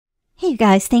Hey you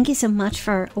guys, thank you so much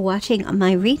for watching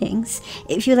my readings.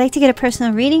 If you'd like to get a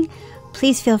personal reading,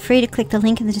 please feel free to click the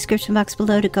link in the description box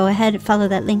below to go ahead and follow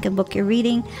that link and book your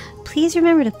reading. Please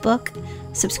remember to book,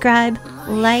 subscribe,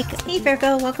 like. Hey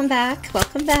Virgo, welcome back.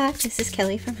 Welcome back. This is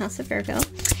Kelly from House of Virgo.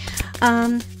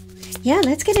 Yeah,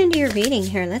 let's get into your reading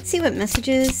here. Let's see what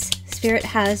messages Spirit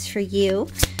has for you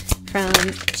from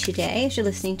today as you're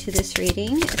listening to this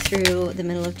reading through the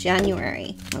middle of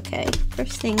January. Okay,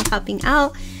 first thing popping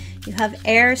out. You have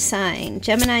air sign,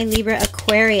 Gemini, Libra,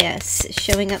 Aquarius,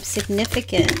 showing up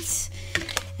significant.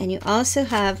 And you also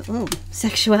have, oh,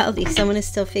 sexuality. Someone is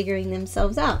still figuring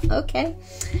themselves out. Okay.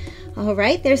 All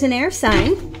right. There's an air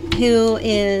sign who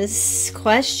is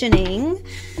questioning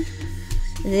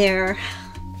their,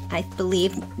 I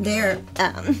believe, their,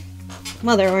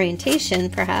 well, their orientation,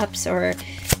 perhaps, or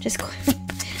just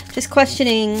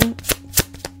questioning.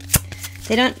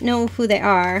 They don't know who they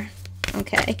are.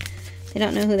 Okay. They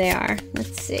don't know who they are.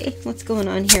 Let's see what's going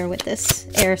on here with this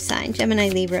air sign, Gemini,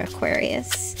 Libra,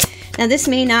 Aquarius. Now, this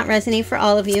may not resonate for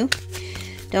all of you.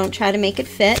 Don't try to make it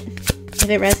fit. If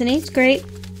it resonates, great.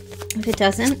 If it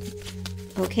doesn't,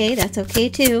 okay, that's okay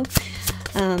too.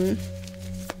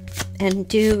 And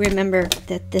do remember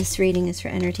that this reading is for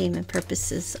entertainment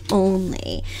purposes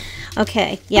only.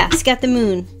 Okay, yes, got the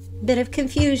moon. Bit of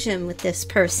confusion with this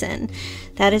person.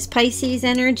 That is Pisces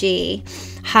energy.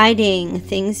 Hiding,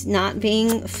 things not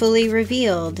being fully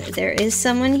revealed. There is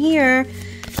someone here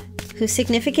who's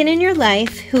significant in your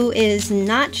life who is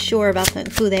not sure about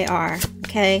who they are.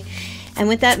 Okay, and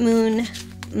with that moon,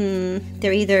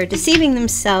 they're either deceiving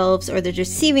themselves or they're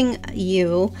deceiving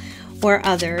you or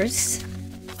others.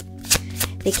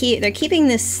 They're keeping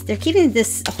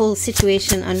this whole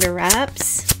situation under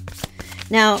wraps.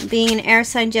 Now, being an air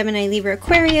sign, Gemini, Libra,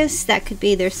 Aquarius, that could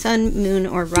be their sun, moon,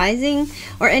 or rising,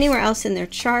 or anywhere else in their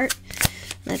chart.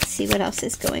 Let's see what else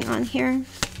is going on here.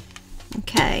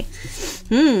 Okay.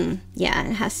 Yeah,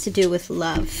 it has to do with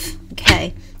love.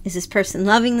 Okay. Is this person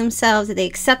loving themselves? Are they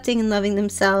accepting and loving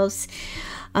themselves?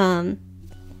 And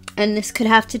this could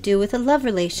have to do with a love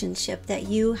relationship that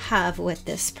you have with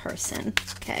this person.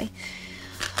 Okay.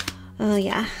 Oh,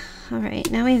 yeah. All right.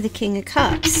 Now we have the King of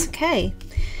Cups. Okay.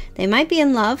 They might be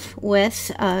in love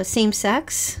with a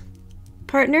same-sex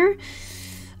partner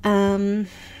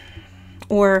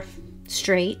or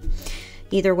straight.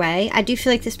 Either way, I do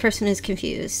feel like this person is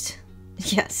confused.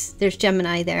 Yes, there's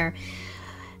Gemini there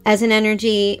as an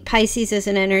energy, Pisces as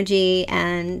an energy,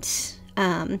 and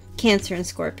Cancer and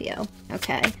Scorpio.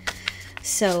 Okay,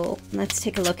 so let's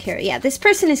take a look here. Yeah, this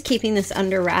person is keeping this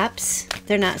under wraps.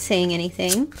 They're not saying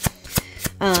anything.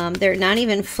 They're not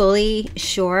even fully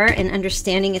sure and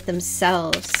understanding it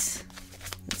themselves.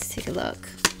 Let's take a look.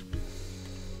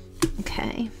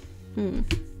 Okay.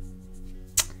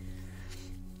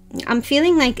 I'm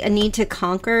feeling like a need to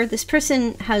conquer. This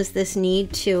person has this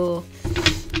need to...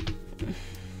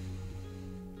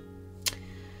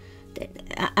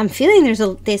 I'm feeling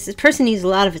this person needs a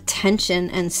lot of attention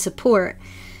and support.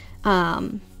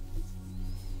 They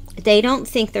don't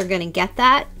think they're going to get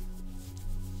that.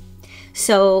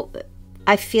 So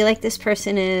I feel like this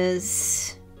person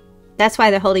is, that's why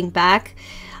they're holding back.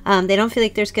 They don't feel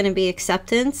like there's going to be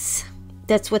acceptance.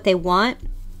 That's what they want.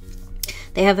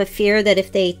 They have a fear that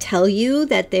if they tell you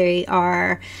that they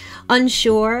are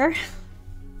unsure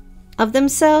of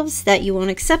themselves, that you won't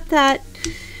accept that,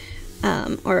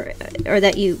 or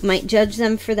that you might judge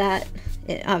them for that.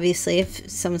 Obviously, if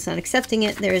someone's not accepting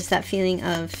it, there is that feeling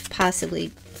of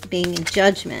possibly being in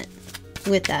judgment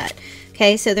with that.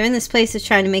 Okay, so they're in this place of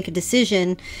trying to make a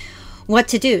decision what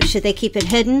to do. Should they keep it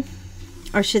hidden,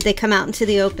 or should they come out into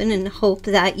the open and hope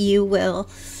that you will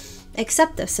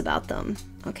accept this about them?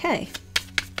 Okay.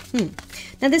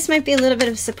 Now this might be a little bit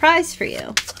of a surprise for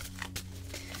you.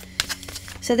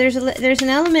 So there's an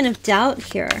element of doubt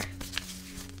here.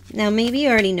 Now maybe you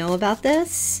already know about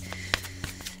this,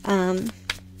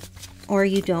 or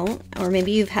you don't, or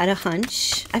maybe you've had a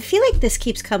hunch. I feel like this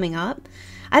keeps coming up.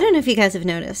 I don't know if you guys have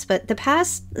noticed, but the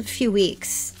past few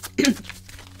weeks,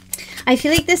 I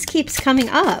feel like this keeps coming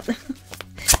up.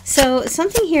 So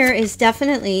something here is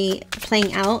definitely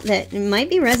playing out that might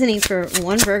be resonating for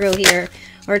one Virgo here,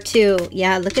 or two.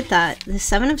 Yeah, look at that. The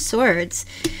Seven of Swords.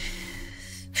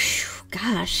 Whew,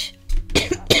 gosh.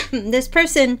 This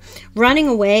person running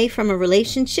away from a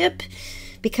relationship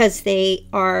because they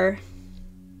are,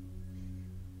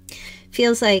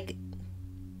 feels like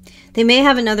they may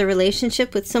have another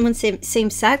relationship with someone same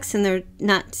sex and they're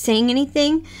not saying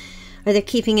anything, or they're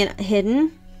keeping it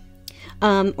hidden,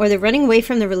 or they're running away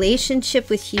from the relationship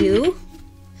with you.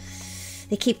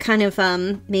 They keep kind of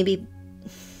maybe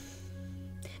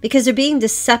because they're being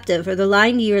deceptive, or they're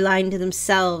lying to you or lying to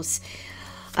themselves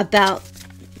about...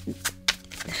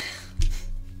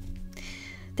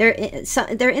 They're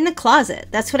in the closet.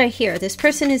 That's what I hear. This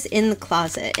person is in the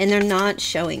closet and they're not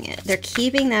showing it. They're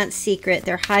keeping that secret.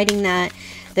 They're hiding that.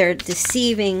 They're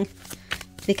deceiving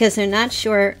because they're not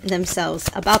sure themselves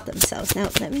about themselves. Now,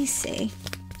 let me see.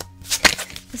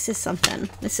 This is something.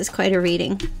 This is quite a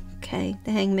reading. Okay,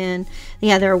 the Hangman.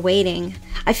 Yeah, they're waiting.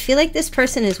 I feel like this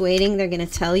person is waiting. They're going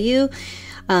to tell you.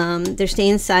 They're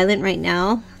staying silent right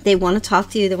now. They want to talk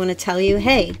to you. They want to tell you,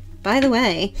 hey, by the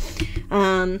way,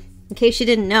 in case you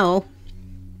didn't know,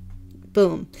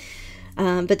 boom.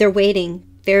 But they're waiting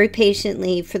very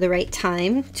patiently for the right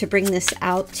time to bring this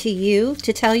out to you,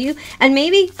 to tell you, and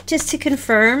maybe just to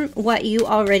confirm what you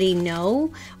already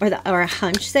know, or a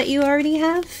hunch that you already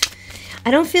have. I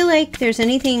don't feel like there's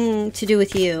anything to do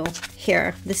with you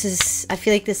here. I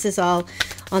feel like this is all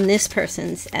on this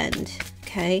person's end,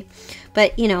 okay?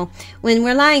 But, you know, when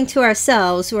we're lying to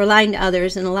ourselves, we're lying to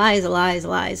others, and a lie is a lie is a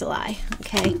lie is a lie,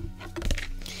 okay?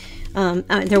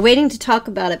 They're waiting to talk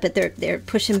about it, but they're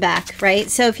pushing back, right?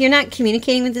 So if you're not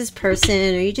communicating with this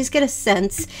person, or you just get a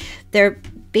sense they're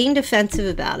being defensive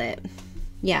about it.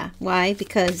 Yeah, why?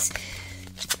 Because...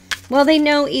 well, they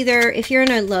know either if you're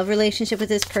in a love relationship with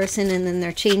this person and then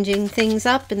they're changing things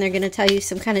up and they're going to tell you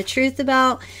some kind of truth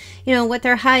about, you know, what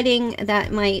they're hiding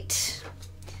that might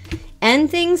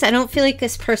end things. I don't feel like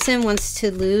this person wants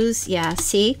to lose. Yeah,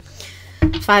 see?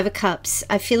 5 of Cups.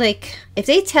 I feel like if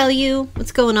they tell you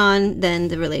what's going on, then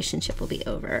the relationship will be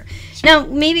over. Now,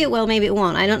 maybe it will, maybe it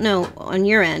won't. I don't know on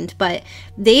your end, but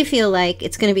they feel like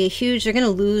it's going to be they're going to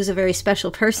lose a very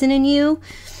special person in you.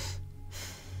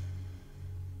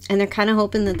 And they're kind of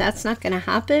hoping that that's not going to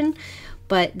happen.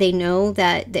 But they know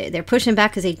that they're pushing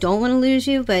back because they don't want to lose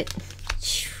you. But,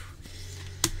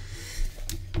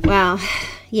 wow.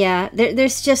 Yeah,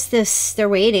 there's just this, they're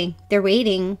waiting. They're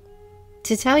waiting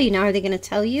to tell you. Now, are they going to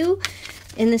tell you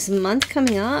in this month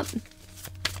coming up?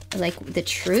 Like, the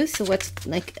truth? What's,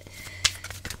 like,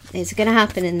 is it going to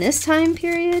happen in this time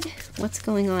period? What's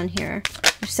going on here?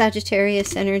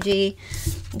 Sagittarius energy.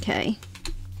 Okay.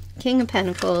 King of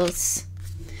Pentacles.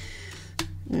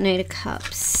 Knight of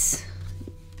Cups.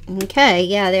 Okay,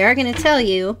 yeah, they are going to tell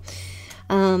you.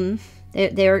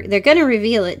 They're going to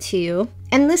reveal it to you.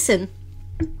 And listen,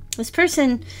 this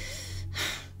person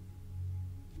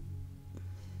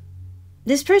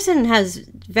has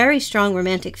very strong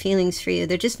romantic feelings for you.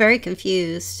 They're just very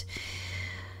confused.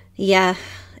 Yeah,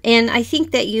 and I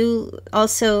think that you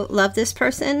also love this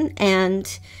person,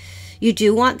 and you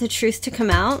do want the truth to come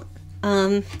out.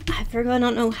 Virgo, I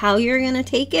don't know how you're going to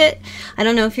take it. I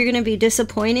don't know if you're going to be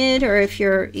disappointed or if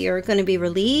you're going to be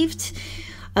relieved.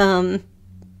 But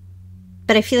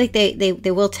I feel like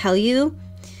they will tell you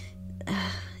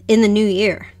in the new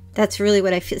year. That's really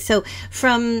what I feel. So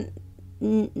from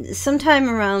sometime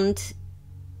around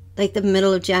like the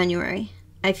middle of January,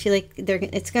 I feel like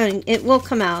it will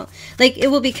come out. Like, it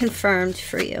will be confirmed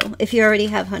for you if you already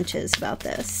have hunches about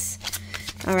this.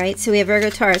 All right, so we have Virgo,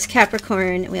 Taurus,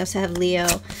 Capricorn. We also have Leo.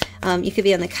 You could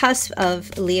be on the cusp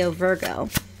of Leo, Virgo.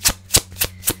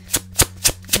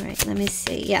 All right, let me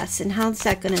see. Yes, and how's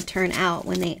that going to turn out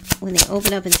when they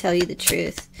open up and tell you the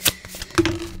truth?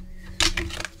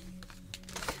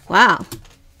 Wow,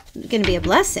 it's going to be a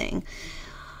blessing.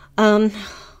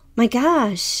 My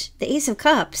gosh, the Ace of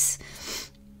Cups.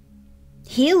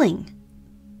 Healing.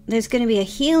 There's going to be a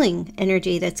healing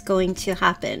energy that's going to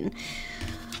happen.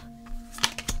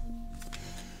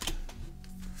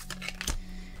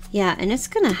 Yeah, and it's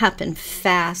going to happen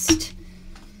fast.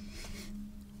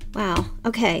 Wow.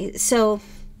 Okay, so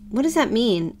what does that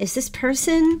mean? Is this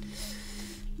person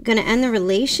going to end the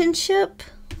relationship?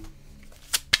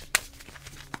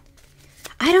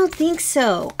 I don't think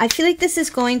so. I feel like this is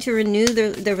going to renew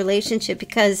the relationship,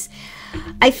 because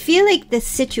I feel like the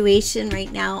situation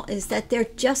right now is that they're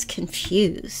just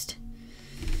confused.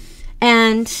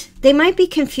 And they might be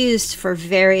confused for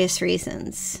various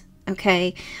reasons,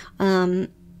 okay?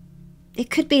 It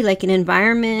could be like an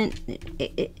environment.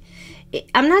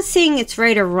 I'm not saying it's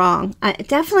right or wrong.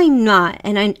 Definitely not.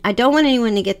 And I don't want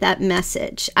anyone to get that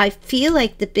message. I feel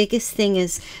like the biggest thing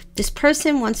is this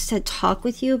person wants to talk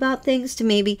with you about things to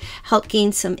maybe help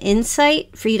gain some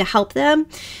insight, for you to help them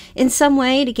in some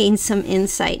way to gain some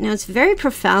insight. Now, it's very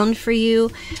profound for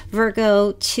you,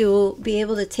 Virgo, to be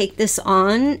able to take this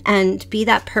on and be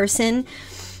that person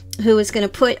who is going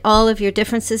to put all of your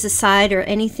differences aside, or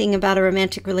anything about a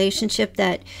romantic relationship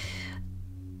that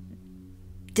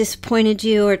disappointed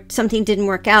you or something didn't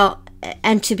work out,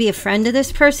 and to be a friend to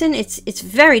this person. It's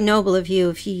very noble of you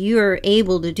if you're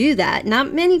able to do that.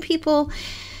 Not many people,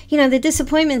 you know, the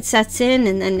disappointment sets in,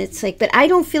 and then it's like, but I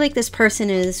don't feel like this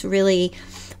person is really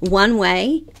one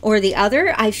way or the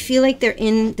other. I feel like they're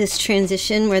in this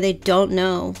transition where they don't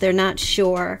know. They're not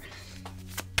sure.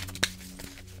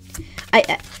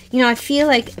 You know, I feel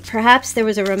like perhaps there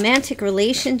was a romantic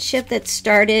relationship that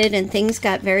started and things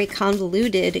got very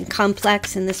convoluted and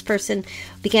complex, and this person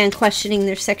began questioning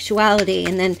their sexuality,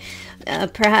 and then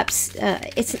perhaps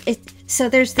so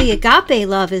there's the agape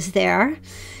love is there,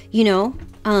 you know,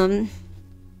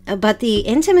 but the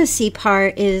intimacy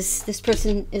part is this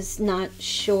person is not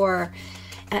sure,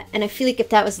 and I feel like if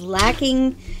that was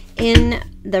lacking in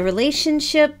the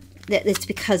relationship, that it's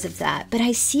because of that. But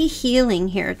I see healing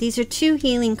here. These are two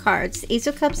healing cards, the Ace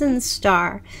of Cups and the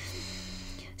Star.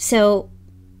 So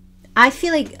I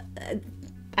feel like,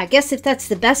 I guess if that's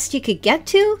the best you could get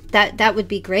to, that would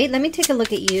be great. Let me take a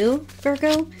look at you,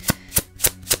 Virgo.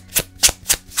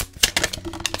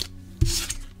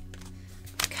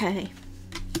 Okay.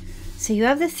 So you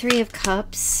have the Three of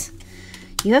Cups.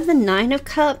 You have the Nine of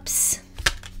Cups.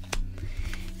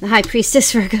 The High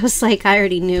Priestess, Virgo's like, I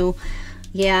already knew.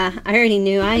 Yeah, I already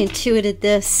knew. I intuited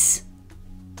this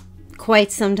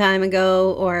quite some time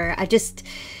ago, or I just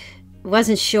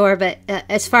wasn't sure. But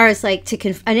as far as like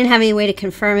I didn't have any way to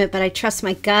confirm it, but I trust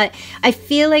my gut. I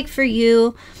feel like for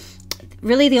you,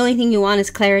 really the only thing you want is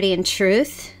clarity and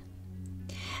truth.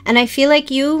 And I feel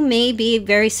like you may be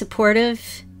very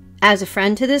supportive as a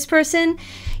friend to this person.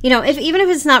 You know, even if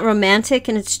it's not romantic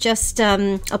and it's just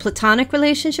a platonic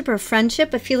relationship or a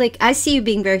friendship, I feel like I see you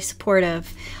being very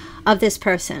supportive of this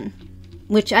person,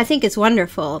 which I think is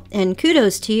wonderful. And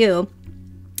kudos to you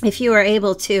if you are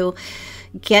able to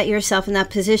get yourself in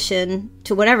that position,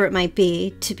 to whatever it might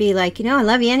be, to be like, you know, I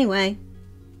love you anyway,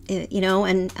 you know,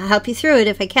 and I'll help you through it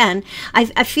if I can.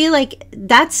 I feel like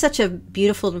that's such a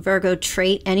beautiful Virgo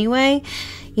trait anyway.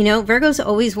 You know, Virgos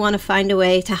always want to find a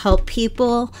way to help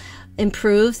people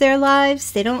improve their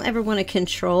lives. They don't ever want to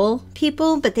control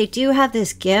people, but they do have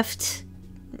this gift,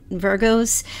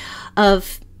 Virgos,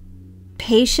 of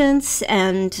patience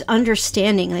and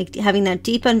understanding, like having that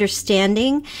deep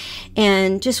understanding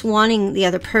and just wanting the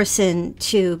other person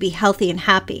to be healthy and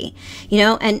happy, you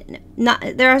know. And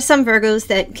there are some Virgos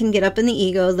that can get up in the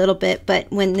ego a little bit,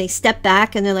 but when they step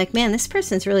back and they're like, man, this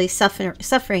person's really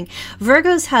suffering.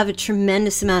 Virgos have a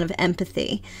tremendous amount of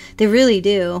empathy. They really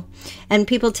do. And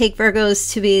people take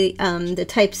Virgos to be the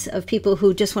types of people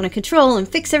who just want to control and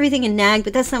fix everything and nag,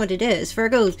 but that's not what it is.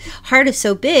 Virgo's heart is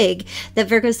so big that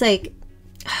Virgo's like,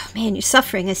 oh man, you're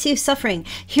suffering. I see you suffering.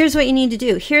 Here's what you need to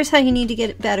do. Here's how you need to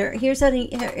get it better. Here's how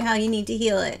you need to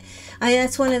heal it.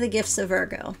 That's one of the gifts of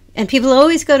Virgo. And people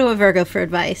always go to a Virgo for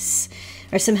advice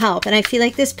or some help. And I feel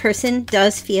like this person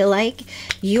does feel like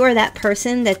you are that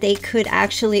person that they could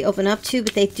actually open up to,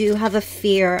 but they do have a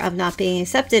fear of not being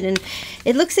accepted. And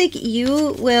it looks like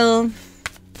you will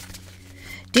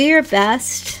do your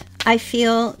best, I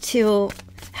feel, to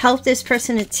help this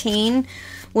person attain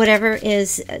whatever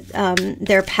is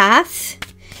their path.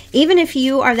 Even if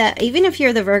you are that, even if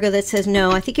you're the Virgo that says,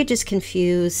 no, I think you're just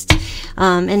confused,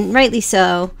 and rightly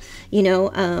so, you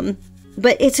know,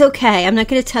 but it's okay. I'm not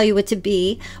going to tell you what to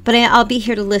be, but I'll be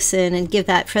here to listen and give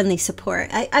that friendly support.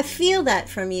 I feel that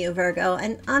from you, Virgo.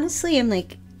 And honestly, I'm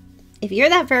like, if you're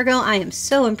that Virgo, I am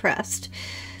so impressed.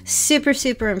 Super,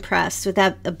 super impressed with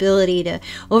that ability to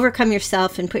overcome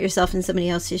yourself and put yourself in somebody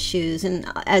else's shoes. And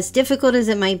as difficult as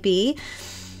it might be,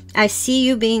 I see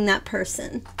you being that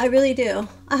person. I really do.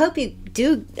 I hope you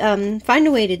do find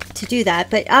a way to do that.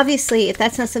 But obviously, if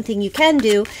that's not something you can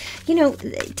do, you know,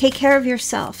 take care of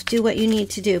yourself. Do what you need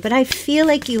to do. But I feel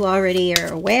like you already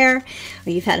are aware,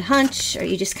 or you've had a hunch, or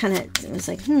you just kind of was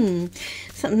like,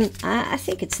 something, I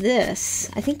think it's this.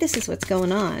 I think this is what's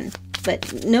going on.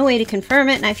 But no way to confirm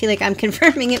it, and I feel like I'm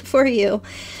confirming it for you.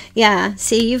 Yeah,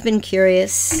 see, you've been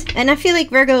curious. And I feel like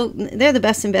Virgo, they're the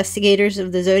best investigators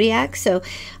of the zodiac. So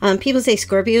people say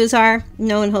Scorpios are.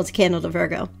 No one holds a candle to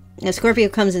Virgo. Now, Scorpio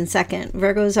comes in second.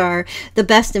 Virgos are the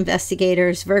best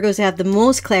investigators. Virgos have the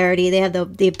most clarity. They have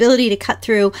the ability to cut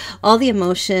through all the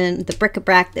emotion, the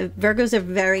bric-a-brac. The Virgos are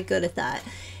very good at that.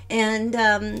 And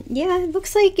yeah, it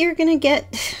looks like you're going to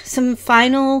get some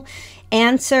final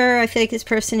answer. I feel like this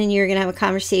person and you are going to have a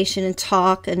conversation and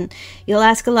talk, and you'll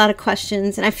ask a lot of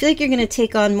questions. And I feel like you're going to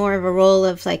take on more of a role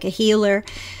of like a healer.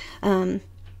 I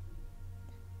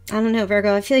don't know,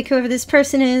 Virgo. I feel like whoever this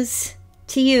person is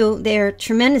to you, they're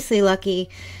tremendously lucky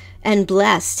and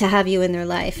blessed to have you in their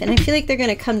life. And I feel like they're going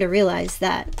to come to realize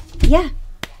that, yeah,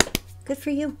 good for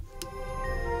you.